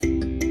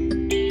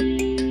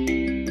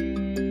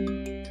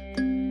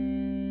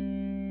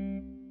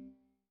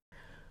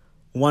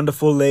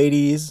Wonderful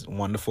ladies,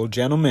 wonderful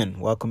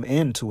gentlemen, welcome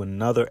in to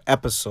another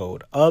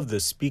episode of the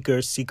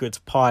Speaker Secrets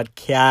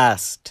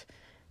Podcast.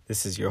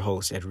 This is your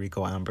host,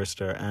 Enrico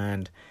Ambrister,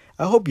 and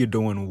I hope you're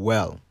doing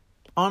well.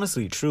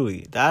 Honestly,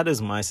 truly, that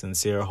is my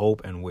sincere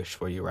hope and wish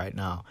for you right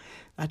now,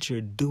 that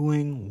you're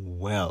doing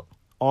well,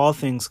 all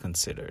things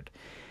considered.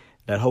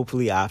 That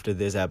hopefully after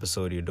this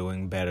episode, you're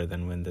doing better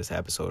than when this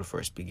episode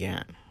first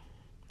began.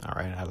 All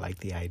right, I like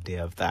the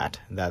idea of that.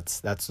 That's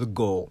the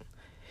goal.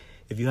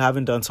 If you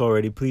haven't done so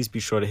already, please be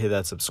sure to hit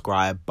that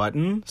subscribe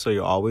button so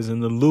you're always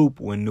in the loop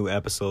when new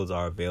episodes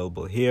are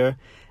available here.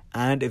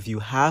 And if you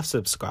have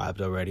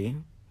subscribed already,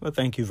 well,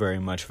 thank you very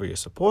much for your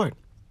support.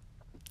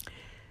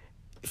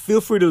 Feel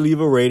free to leave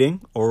a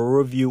rating or a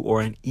review or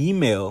an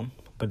email.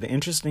 But the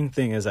interesting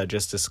thing is I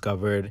just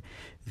discovered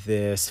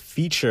this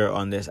feature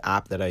on this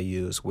app that I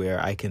use where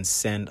I can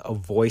send a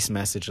voice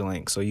message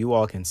link. So you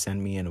all can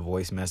send me in a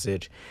voice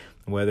message,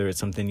 whether it's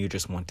something you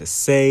just want to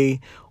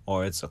say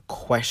or it's a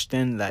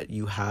question that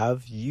you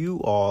have. You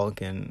all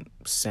can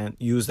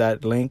use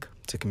that link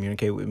to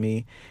communicate with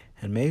me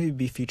and maybe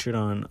be featured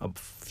on a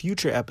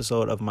future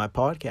episode of my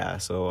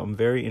podcast. So I'm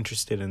very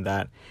interested in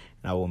that,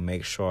 and I will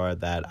make sure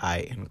that I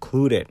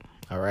include it.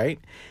 All right.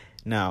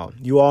 Now,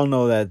 you all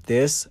know that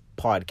this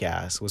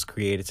podcast was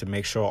created to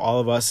make sure all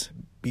of us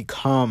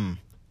become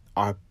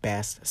our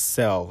best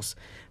selves,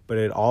 but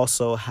it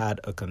also had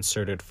a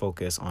concerted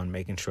focus on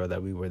making sure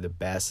that we were the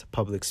best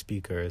public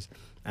speakers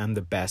and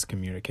the best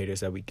communicators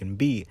that we can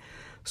be.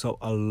 So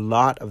a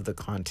lot of the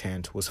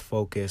content was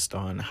focused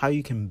on how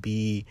you can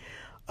be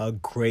a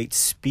great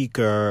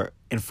speaker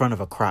in front of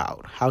a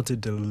crowd, how to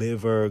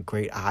deliver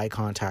great eye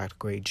contact,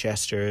 great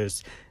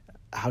gestures.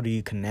 How do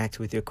you connect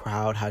with your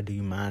crowd? How do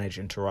you manage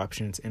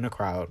interruptions in a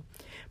crowd?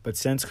 But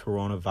since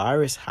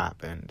coronavirus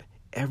happened,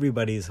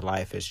 everybody's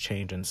life has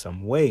changed in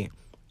some way.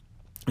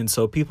 And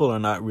so people are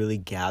not really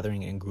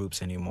gathering in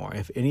groups anymore.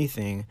 If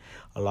anything,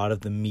 a lot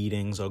of the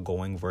meetings are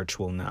going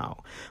virtual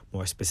now,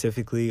 more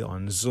specifically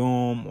on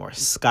Zoom or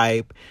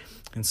Skype.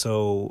 And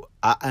so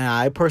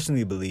I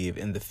personally believe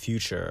in the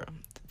future,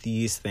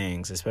 these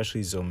things,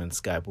 especially Zoom and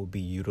Skype, will be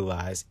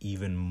utilized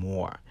even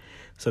more.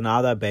 So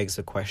now that begs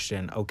the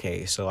question,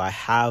 okay, so I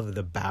have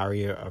the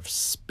barrier of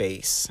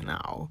space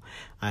now.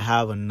 I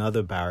have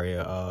another barrier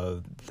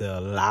of the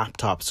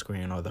laptop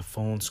screen or the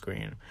phone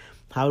screen.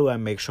 How do I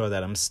make sure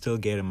that I'm still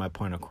getting my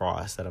point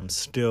across, that I'm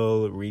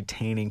still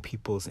retaining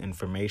people's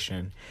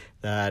information,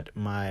 that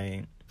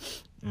my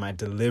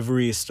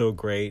delivery is still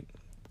great,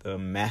 the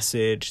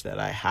message that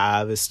I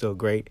have is still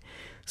great?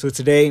 So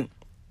today,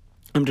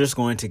 I'm just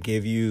going to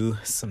give you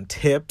some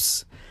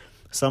tips.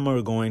 Some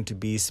are going to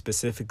be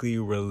specifically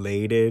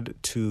related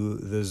to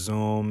the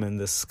Zoom and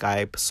the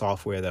Skype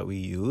software that we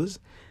use.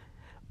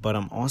 But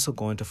I'm also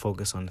going to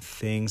focus on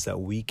things that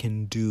we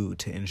can do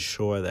to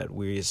ensure that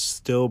we're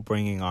still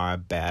bringing our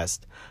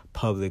best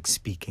public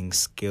speaking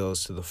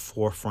skills to the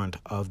forefront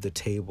of the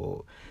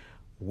table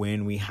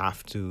when we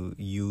have to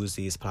use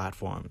these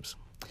platforms.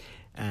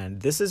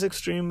 And this is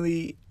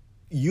extremely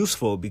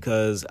useful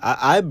because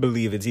I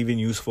believe it's even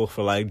useful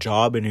for like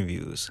job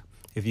interviews.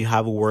 If you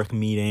have a work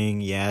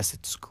meeting, yes,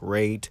 it's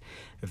great.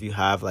 If you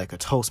have like a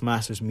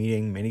Toastmasters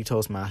meeting, many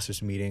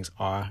Toastmasters meetings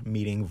are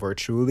meeting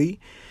virtually.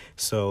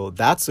 So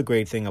that's the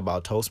great thing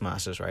about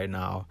Toastmasters right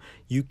now.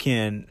 You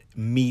can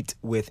meet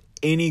with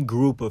any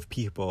group of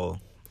people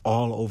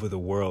all over the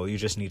world. You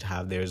just need to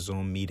have their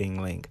Zoom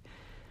meeting link.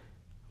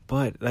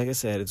 But like I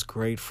said, it's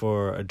great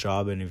for a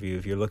job interview.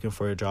 If you're looking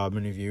for a job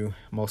interview,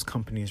 most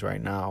companies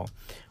right now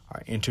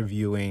are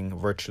interviewing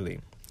virtually.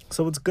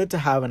 So it's good to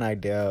have an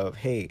idea of,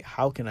 hey,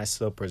 how can I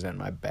still present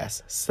my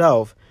best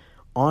self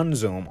on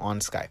Zoom, on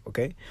Skype,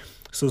 okay?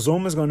 So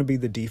Zoom is going to be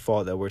the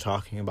default that we're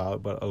talking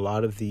about, but a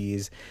lot of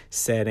these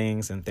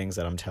settings and things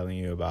that I'm telling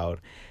you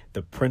about,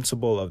 the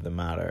principle of the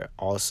matter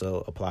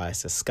also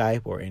applies to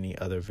Skype or any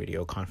other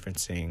video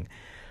conferencing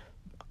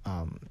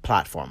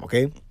platform,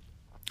 okay?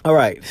 All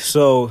right,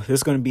 so this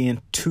is going to be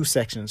in two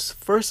sections.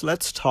 First,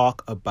 let's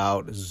talk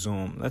about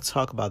Zoom. Let's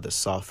talk about the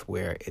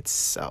software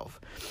itself.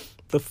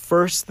 The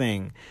first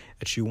thing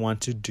that you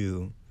want to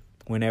do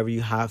whenever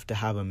you have to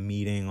have a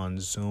meeting on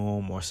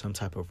Zoom or some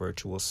type of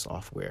virtual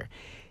software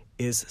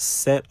is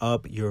set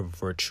up your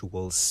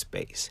virtual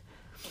space.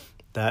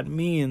 That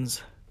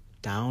means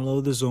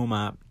download the Zoom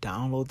app,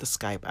 download the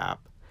Skype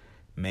app,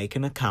 make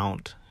an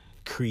account,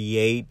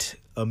 create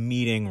a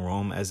meeting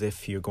room as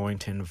if you're going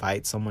to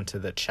invite someone to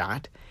the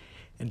chat,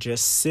 and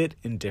just sit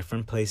in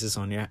different places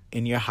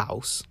in your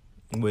house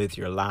with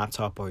your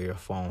laptop or your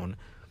phone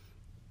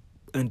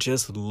and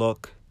just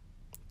look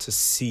to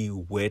see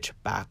which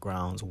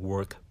backgrounds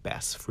work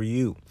best for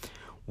you,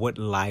 what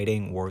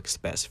lighting works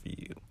best for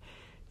you.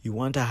 You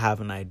want to have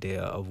an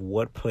idea of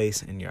what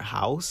place in your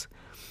house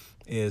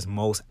is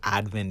most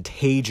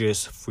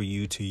advantageous for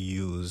you to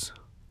use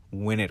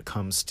when it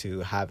comes to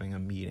having a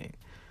meeting.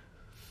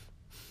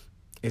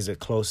 Is it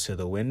close to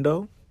the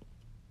window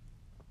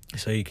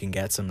so you can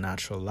get some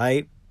natural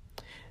light?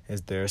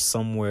 Is there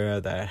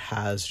somewhere that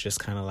has just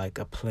kind of like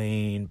a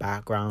plain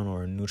background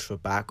or a neutral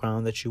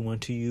background that you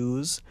want to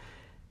use?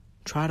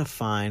 try to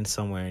find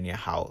somewhere in your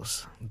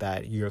house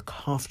that you're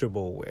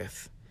comfortable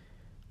with,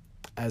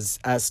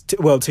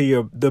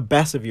 to the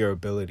best of your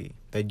ability,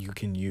 that you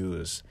can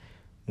use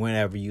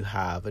whenever you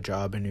have a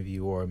job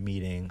interview or a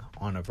meeting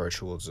on a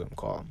virtual Zoom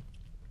call.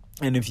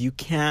 And if you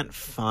can't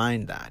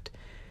find that,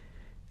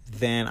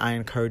 then I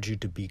encourage you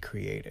to be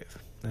creative.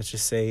 Let's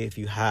just say if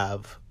you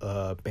have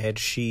a bed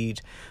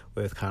sheet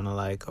with kind of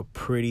like a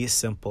pretty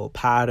simple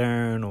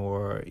pattern,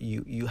 or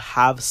you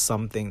have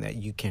something that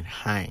you can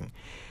hang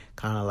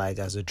kind of like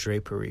as a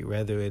drapery,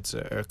 whether it's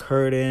a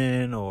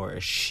curtain or a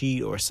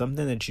sheet or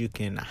something that you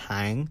can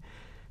hang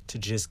to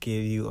just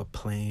give you a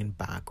plain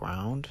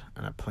background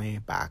and a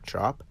plain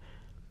backdrop,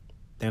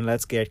 then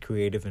let's get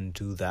creative and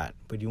do that.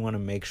 But you want to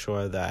make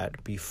sure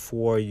that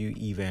before you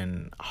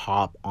even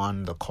hop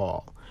on the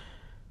call,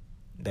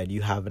 that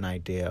you have an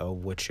idea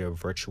of what your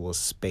virtual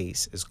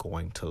space is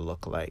going to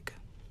look like.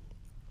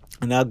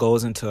 And that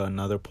goes into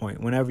another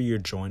point. Whenever you're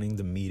joining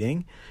the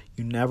meeting,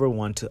 you never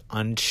want to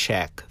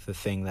uncheck the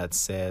thing that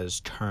says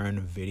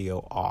turn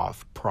video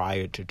off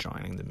prior to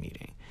joining the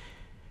meeting.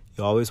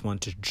 You always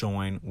want to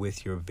join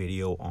with your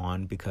video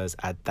on, because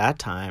at that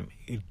time,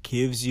 it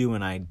gives you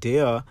an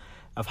idea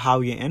of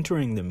how you're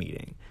entering the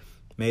meeting.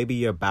 Maybe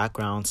your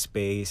background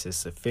space is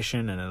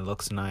sufficient and it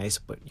looks nice,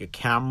 but your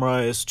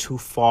camera is too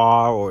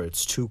far or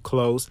it's too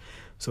close.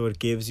 So it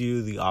gives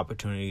you the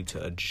opportunity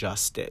to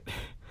adjust it.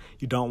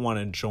 You don't want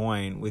to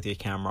join with your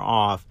camera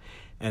off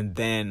and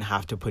then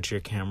have to put your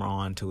camera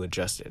on to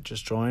adjust it.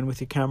 Just join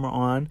with your camera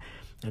on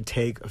and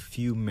take a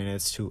few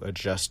minutes to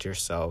adjust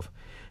yourself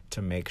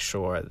to make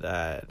sure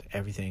that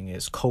everything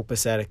is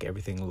copacetic,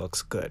 everything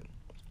looks good.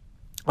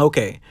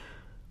 Okay,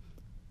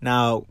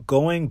 now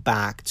going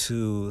back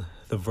to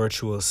the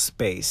virtual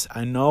space.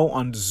 I know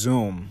on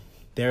Zoom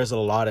there's a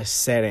lot of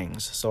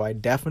settings, so I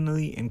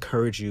definitely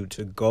encourage you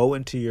to go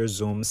into your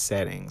Zoom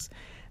settings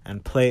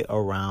and play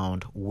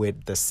around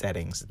with the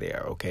settings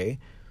there, okay?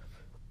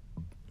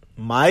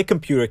 My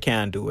computer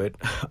can do it,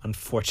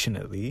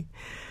 unfortunately,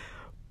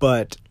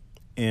 but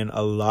in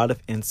a lot of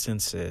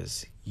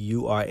instances,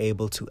 you are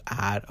able to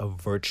add a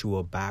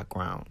virtual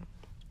background.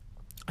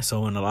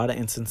 So in a lot of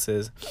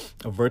instances,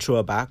 a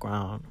virtual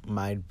background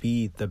might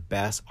be the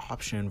best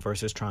option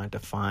versus trying to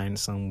find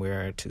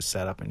somewhere to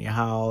set up in your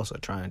house or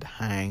trying to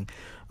hang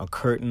a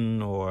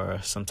curtain or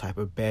some type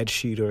of bed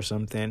sheet or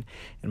something.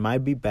 It might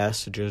be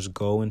best to just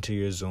go into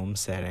your Zoom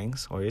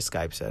settings or your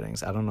Skype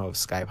settings. I don't know if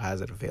Skype has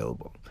it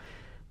available.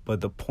 But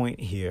the point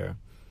here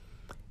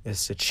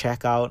is to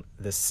check out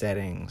the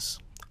settings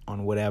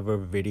on whatever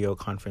video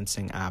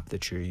conferencing app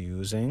that you're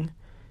using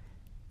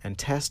and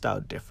test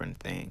out different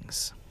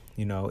things.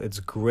 You know, it's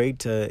great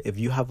to, if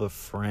you have a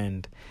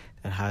friend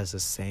that has the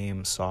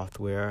same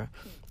software,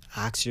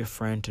 ask your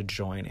friend to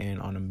join in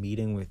on a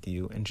meeting with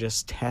you and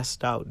just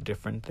test out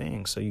different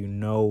things so you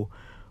know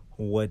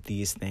what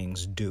these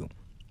things do.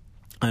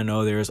 I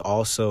know there's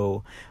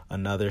also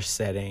another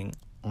setting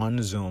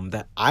on Zoom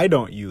that I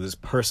don't use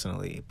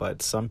personally,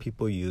 but some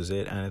people use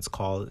it, and it's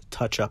called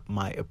Touch Up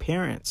My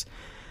Appearance.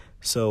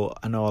 So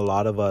I know a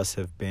lot of us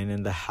have been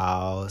in the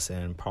house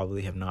and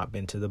probably have not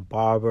been to the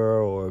barber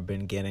or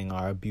been getting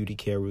our beauty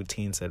care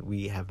routines that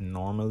we have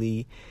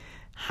normally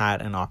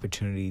had an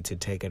opportunity to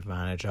take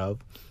advantage of.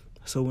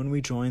 So when we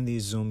join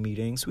these Zoom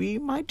meetings, we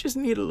might just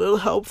need a little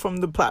help from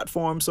the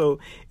platform. So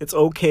it's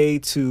okay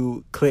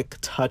to click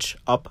Touch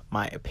Up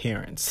My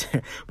Appearance.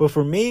 But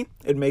for me,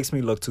 it makes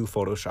me look too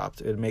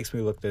photoshopped. It makes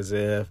me look as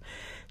if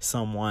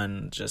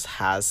someone just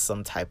has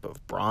some type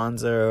of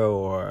bronzer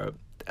or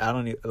I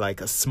don't need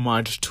like a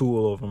smudge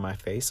tool over my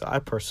face. So I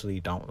personally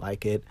don't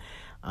like it.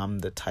 I'm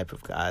the type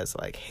of guys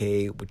like,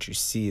 hey, what you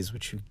see is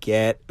what you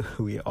get.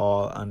 We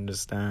all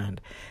understand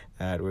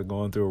that we're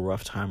going through a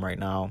rough time right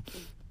now.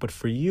 But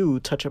for you,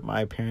 Touch Up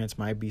My Appearance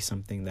might be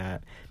something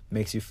that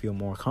makes you feel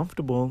more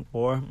comfortable,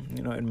 or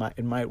you know,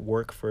 it might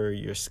work for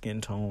your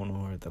skin tone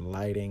or the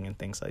lighting and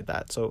things like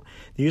that. So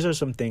these are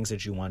some things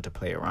that you want to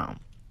play around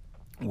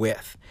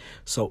with.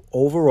 So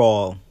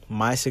overall,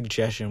 my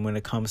suggestion when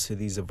it comes to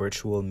these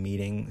virtual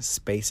meeting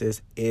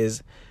spaces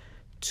is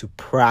to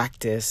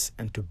practice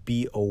and to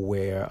be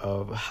aware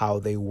of how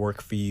they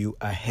work for you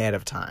ahead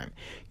of time.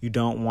 You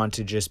don't want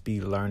to just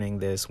be learning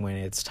this when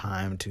it's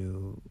time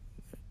to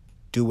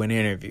do an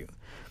interview.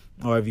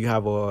 Or if you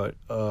have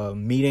a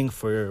meeting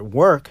for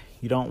work,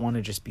 you don't want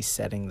to just be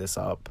setting this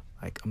up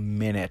like a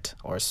minute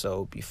or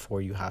so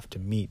before you have to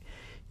meet.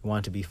 You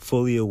want to be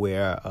fully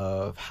aware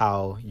of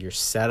how your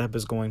setup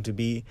is going to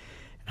be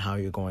and how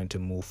you're going to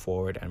move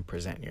forward and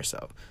present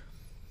yourself.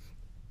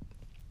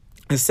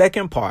 The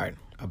second part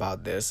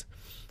about this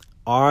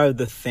are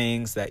the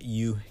things that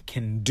you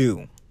can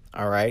do.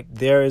 All right.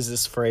 There is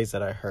this phrase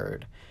that I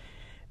heard,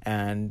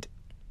 and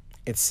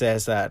it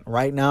says that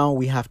right now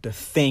we have to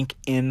think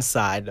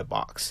inside the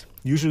box.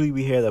 Usually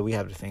we hear that we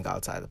have to think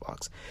outside the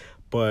box.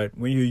 But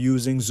when you're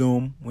using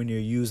Zoom, when you're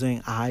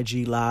using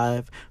IG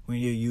Live, when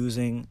you're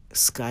using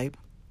Skype,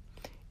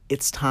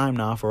 it's time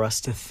now for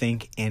us to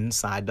think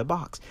inside the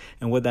box.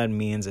 And what that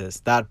means is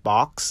that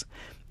box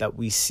that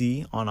we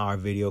see on our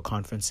video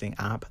conferencing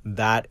app,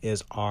 that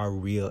is our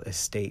real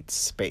estate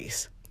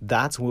space.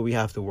 That's what we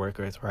have to work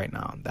with right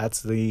now.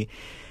 That's the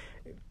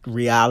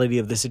reality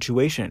of the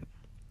situation.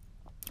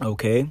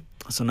 Okay,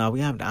 so now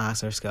we have to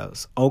ask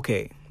ourselves,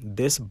 okay,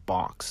 this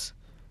box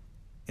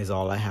is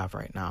all I have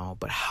right now,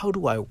 but how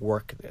do I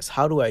work this?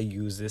 How do I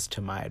use this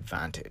to my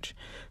advantage?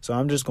 So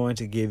I'm just going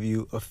to give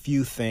you a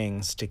few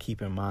things to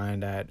keep in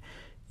mind that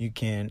you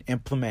can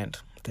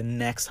implement the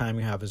next time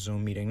you have a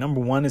Zoom meeting. Number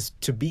one is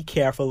to be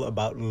careful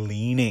about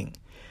leaning.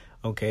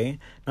 Okay,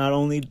 not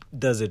only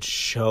does it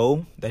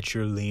show that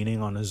you're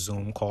leaning on a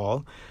Zoom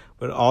call,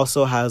 but it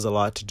also has a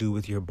lot to do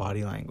with your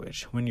body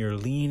language. When you're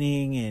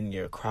leaning and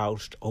you're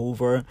crouched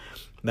over,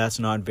 that's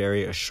not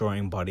very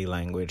assuring body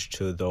language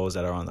to those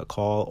that are on the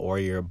call or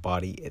your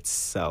body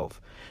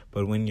itself.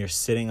 But when you're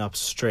sitting up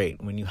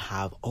straight, when you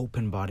have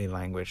open body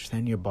language,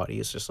 then your body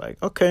is just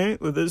like, okay,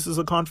 well, this is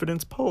a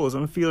confidence pose.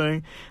 I'm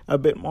feeling a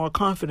bit more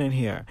confident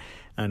here.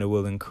 And it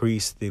will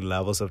increase the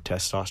levels of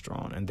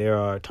testosterone. And there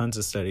are tons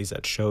of studies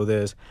that show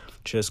this.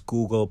 Just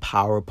Google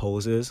power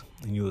poses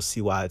and you will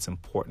see why it's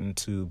important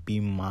to be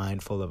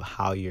mindful of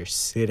how you're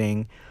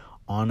sitting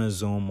on a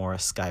Zoom or a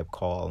Skype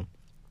call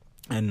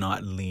and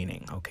not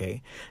leaning,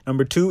 okay?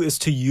 Number two is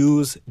to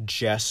use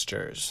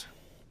gestures.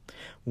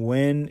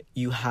 When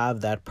you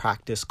have that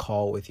practice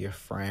call with your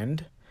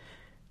friend,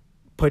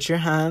 put your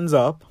hands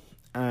up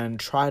and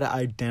try to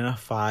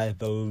identify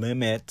the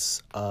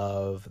limits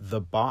of the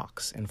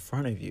box in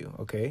front of you,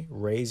 okay?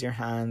 Raise your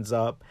hands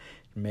up,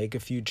 make a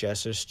few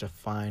gestures to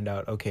find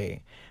out,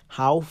 okay,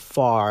 how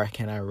far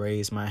can I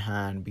raise my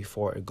hand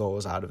before it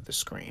goes out of the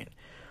screen?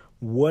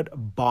 What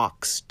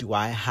box do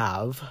I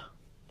have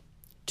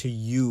to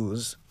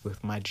use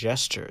with my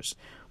gestures?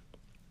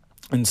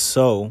 And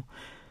so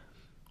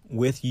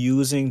with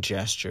using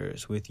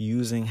gestures, with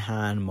using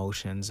hand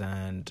motions,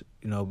 and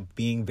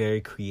being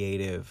very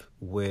creative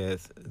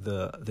with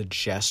the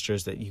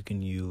gestures that you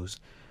can use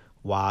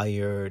while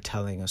you're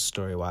telling a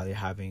story, while you're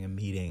having a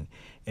meeting,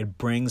 it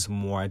brings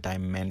more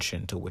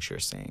dimension to what you're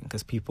saying,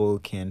 because people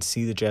can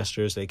see the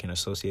gestures, they can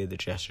associate the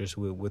gestures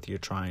with what you're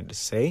trying to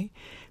say,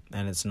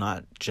 and it's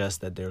not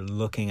just that they're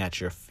looking at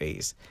your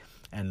face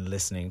and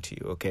listening to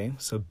you, okay?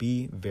 So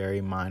be very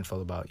mindful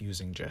about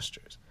using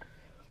gestures.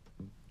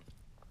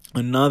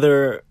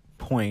 Another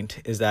point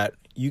is that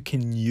you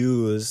can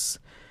use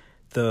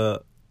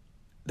the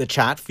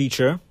chat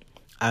feature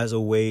as a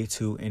way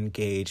to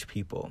engage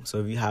people.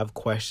 So if you have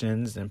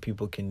questions, then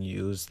people can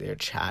use their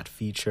chat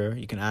feature.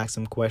 You can ask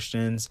them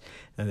questions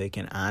and they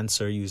can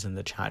answer using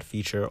the chat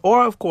feature.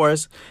 Or, of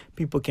course,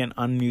 people can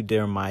unmute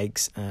their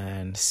mics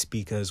and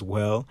speak as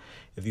well.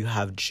 If you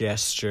have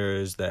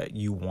gestures that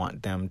you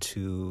want them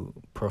to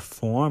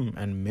perform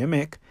and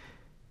mimic,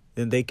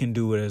 then they can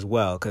do it as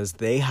well, because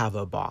they have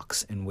a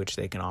box in which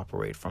they can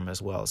operate from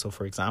as well. So,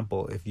 for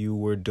example, if you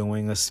were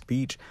doing a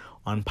speech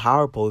on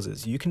power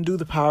poses, you can do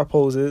the power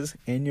poses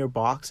in your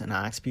box and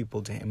ask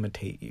people to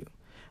imitate you.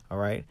 All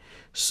right.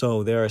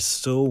 So there are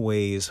still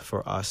ways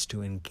for us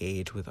to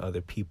engage with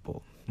other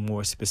people.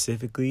 More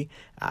specifically,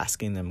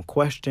 asking them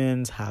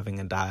questions, having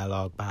a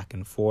dialogue back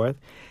and forth.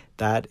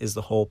 That is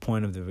the whole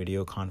point of the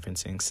video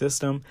conferencing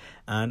system.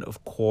 And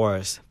of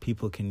course,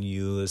 people can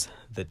use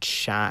the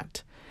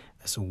chat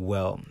as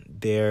well.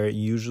 There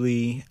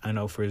usually, I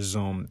know for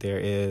Zoom, there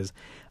is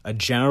a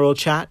general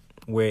chat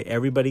where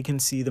everybody can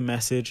see the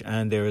message,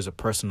 and there is a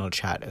personal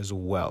chat as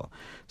well.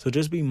 So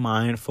just be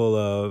mindful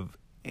of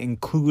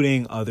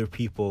including other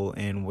people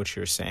in what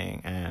you're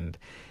saying and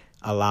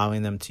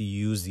allowing them to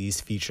use these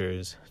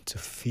features to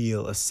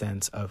feel a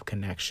sense of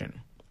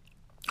connection.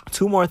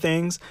 Two more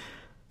things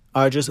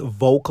are just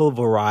vocal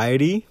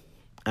variety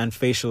and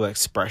facial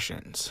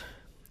expressions.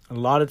 A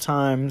lot of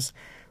times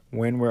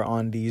when we're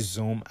on these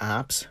Zoom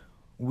apps,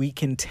 we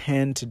can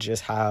tend to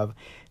just have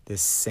the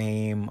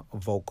same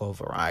vocal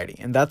variety.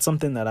 And that's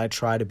something that I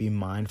try to be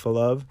mindful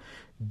of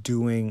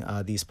doing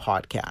these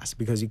podcasts,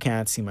 because you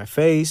can't see my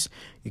face,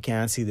 you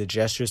can't see the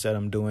gestures that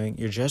I'm doing,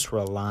 you're just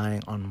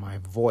relying on my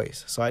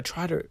voice. So I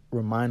try to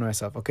remind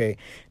myself, okay,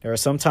 there are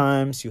some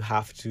times you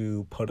have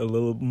to put a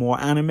little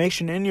more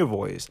animation in your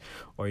voice,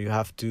 or you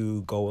have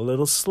to go a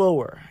little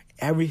slower.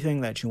 Everything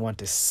that you want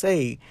to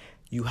say,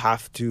 you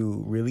have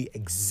to really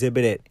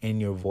exhibit it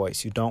in your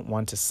voice. You don't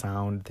want to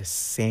sound the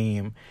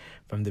same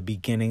from the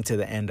beginning to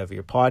the end of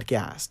your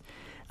podcast.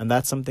 And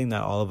that's something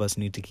that all of us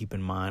need to keep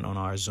in mind on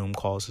our Zoom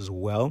calls as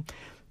well,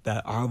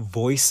 that our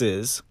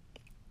voices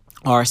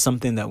are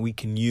something that we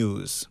can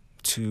use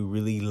to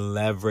really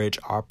leverage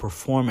our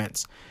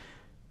performance.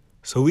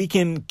 So we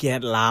can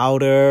get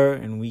louder,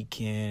 and we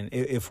can,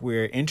 if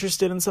we're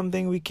interested in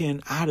something, we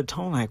can add a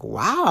tone like,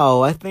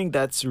 wow, I think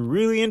that's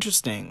really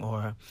interesting,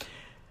 or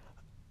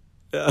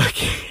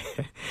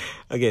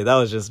okay, that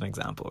was just an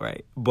example,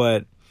 right?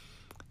 But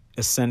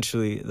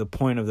essentially, the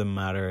point of the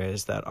matter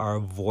is that our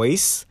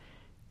voice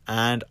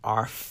and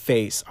our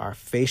face, our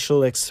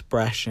facial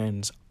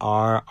expressions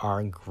are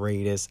our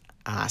greatest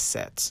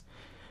assets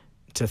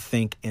to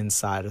think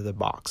inside of the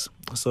box.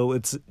 So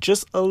it's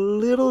just a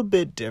little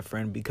bit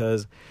different,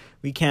 because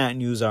we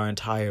can't use our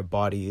entire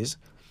bodies.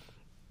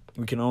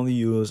 We can only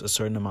use a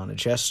certain amount of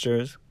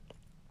gestures,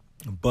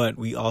 but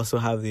we also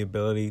have the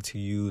ability to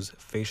use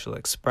facial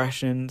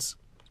expressions,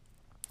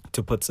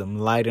 to put some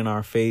light in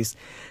our face,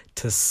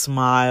 to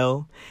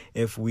smile.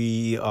 If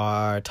we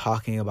are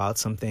talking about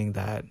something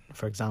that,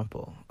 for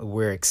example,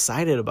 we're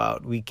excited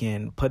about, we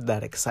can put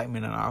that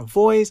excitement in our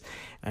voice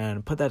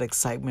and put that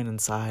excitement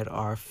inside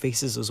our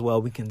faces as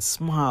well. We can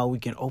smile, we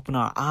can open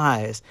our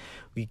eyes,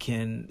 we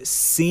can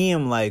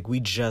seem like we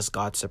just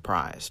got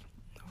surprised.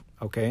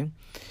 Okay?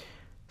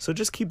 So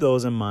just keep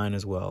those in mind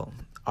as well.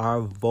 Our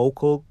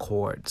vocal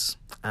cords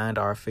and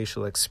our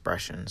facial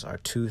expressions are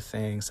two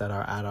things that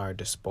are at our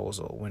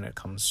disposal when it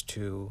comes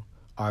to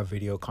our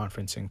video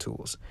conferencing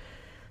tools.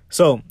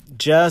 So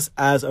just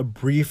as a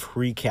brief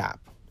recap,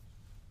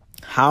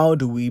 how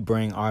do we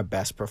bring our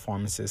best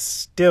performances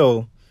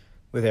still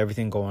with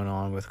everything going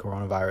on with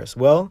coronavirus?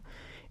 Well,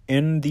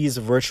 in these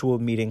virtual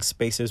meeting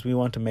spaces, we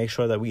want to make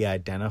sure that we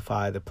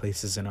identify the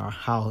places in our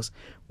house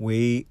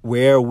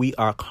where we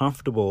are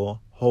comfortable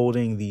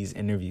holding these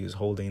interviews,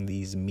 holding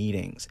these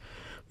meetings.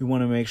 We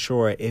want to make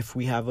sure if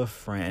we have a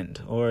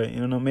friend, or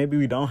maybe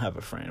we don't have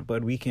a friend,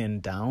 but we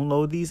can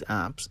download these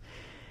apps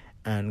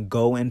and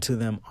go into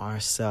them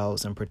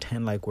ourselves and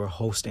pretend like we're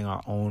hosting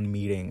our own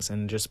meetings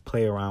and just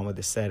play around with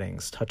the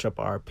settings, touch up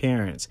our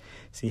appearance,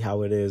 see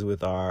how it is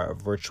with our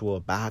virtual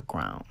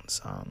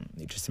backgrounds,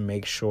 just to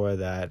make sure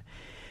that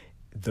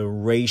the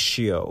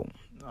ratio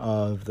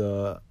of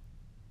the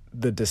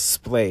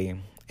display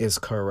is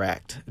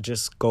correct.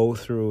 Just go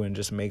through and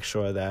just make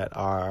sure that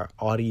our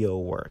audio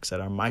works,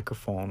 that our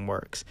microphone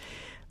works,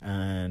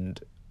 and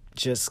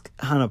just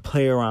kind of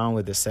play around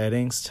with the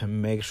settings to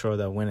make sure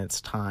that when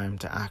it's time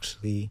to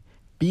actually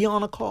be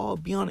on a call,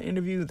 be on an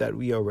interview, that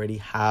we already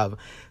have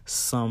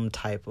some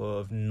type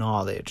of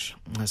knowledge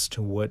as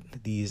to what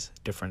these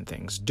different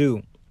things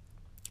do.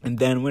 And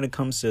then when it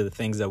comes to the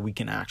things that we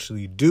can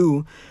actually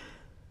do,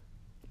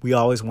 we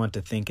always want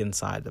to think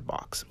inside the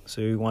box.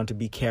 So we want to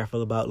be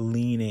careful about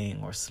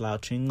leaning or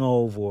slouching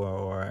over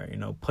or,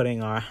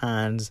 putting our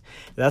hands.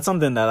 That's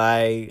something that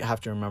I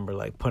have to remember,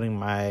 like putting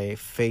my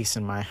face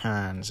in my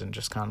hands and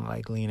just kind of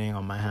like leaning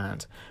on my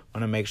hands. I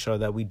want to make sure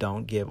that we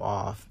don't give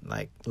off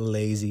like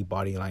lazy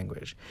body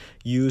language.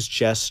 Use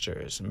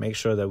gestures. Make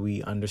sure that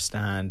we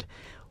understand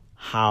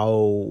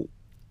how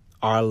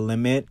our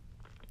limit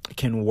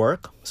can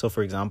work. So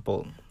for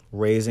example,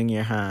 raising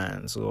your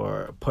hands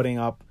or putting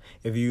up,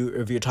 if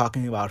you're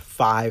talking about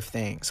 5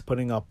 things,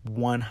 putting up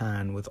one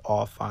hand with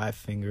all 5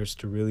 fingers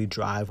to really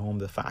drive home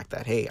the fact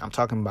that, hey, I'm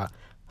talking about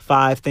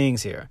 5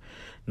 things here.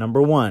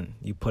 Number 1,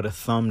 you put a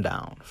thumb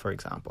down, for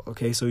example.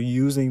 Okay, so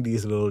using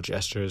these little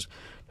gestures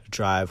to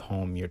drive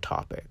home your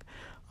topic.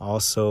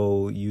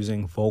 Also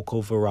using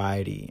vocal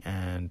variety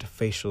and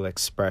facial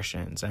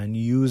expressions, and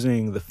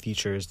using the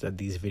features that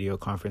these video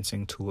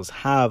conferencing tools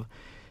have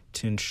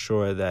to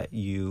ensure that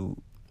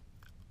you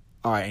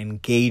are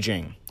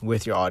engaging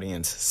with your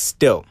audience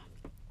still.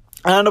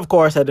 And of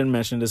course, I didn't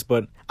mention this,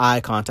 but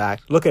eye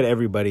contact. Look at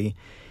everybody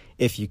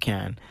if you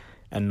can,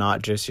 and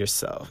not just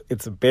yourself.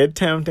 It's a bit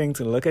tempting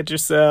to look at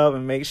yourself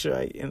and make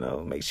sure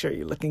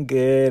you're looking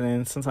good.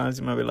 And sometimes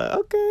you might be like,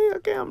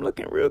 okay, I'm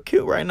looking real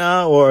cute right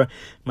now. Or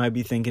might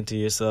be thinking to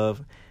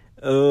yourself,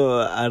 oh,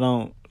 I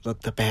don't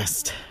look the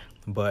best.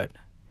 But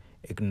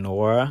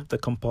ignore the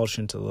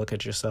compulsion to look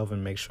at yourself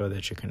and make sure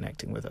that you're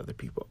connecting with other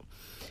people.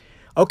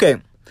 Okay.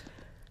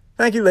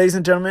 Thank you, ladies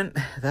and gentlemen.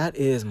 That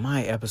is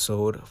my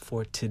episode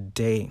for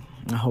today.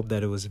 I hope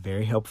that it was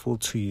very helpful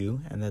to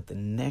you, and that the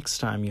next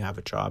time you have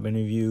a job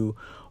interview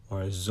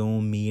or a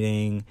Zoom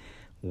meeting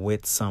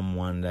with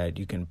someone, that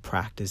you can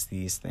practice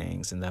these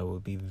things, and that will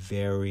be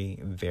very,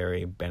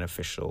 very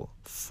beneficial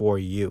for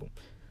you.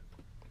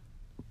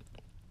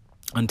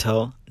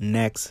 Until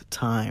next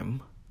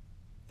time.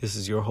 This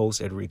is your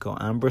host, Enrico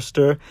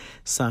Ambrister,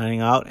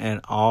 signing out.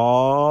 And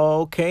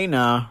okay,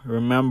 now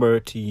remember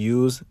to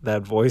use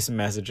that voice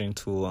messaging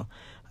tool.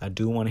 I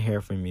do want to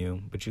hear from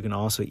you, but you can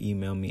also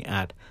email me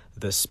at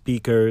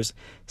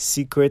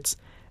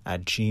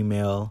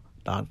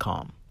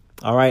thespeakerssecrets@gmail.com.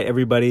 All right,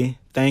 everybody.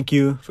 Thank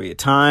you for your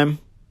time.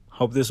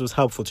 Hope this was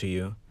helpful to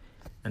you,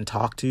 and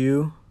talk to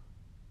you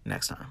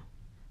next time.